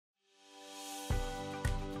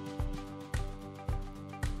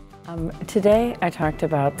Today I talked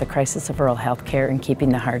about the crisis of rural health care and keeping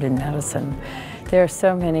the heart in medicine. There are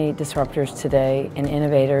so many disruptors today and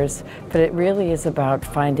innovators, but it really is about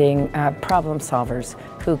finding problem solvers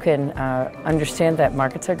who can understand that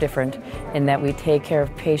markets are different and that we take care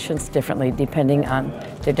of patients differently depending on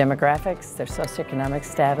their demographics, their socioeconomic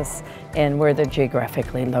status, and where they're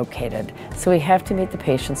geographically located. So we have to meet the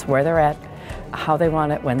patients where they're at, how they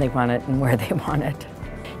want it, when they want it, and where they want it.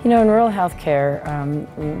 You know, in rural health care,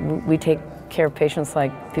 we take care of patients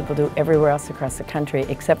like people do everywhere else across the country,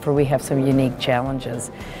 except for we have some unique challenges.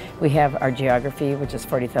 We have our geography, which is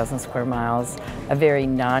 40,000 square miles, a very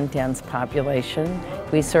non-dense population.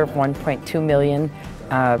 We serve 1.2 million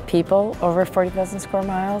people over 40,000 square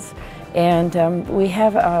miles. And we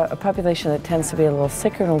have a population that tends to be a little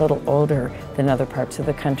sicker and a little older than other parts of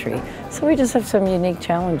the country. So we just have some unique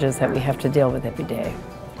challenges that we have to deal with every day.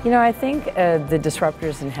 You know, I think the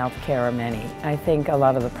disruptors in healthcare are many. I think a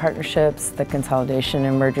lot of the partnerships, the consolidation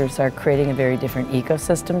and mergers are creating a very different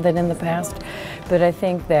ecosystem than in the past. But I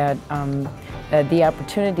think that the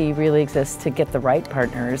opportunity really exists to get the right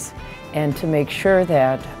partners and to make sure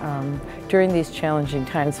that during these challenging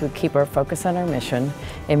times we keep our focus on our mission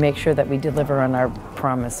and make sure that we deliver on our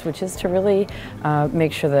promise, which is to really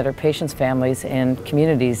make sure that our patients, families, and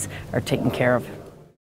communities are taken care of.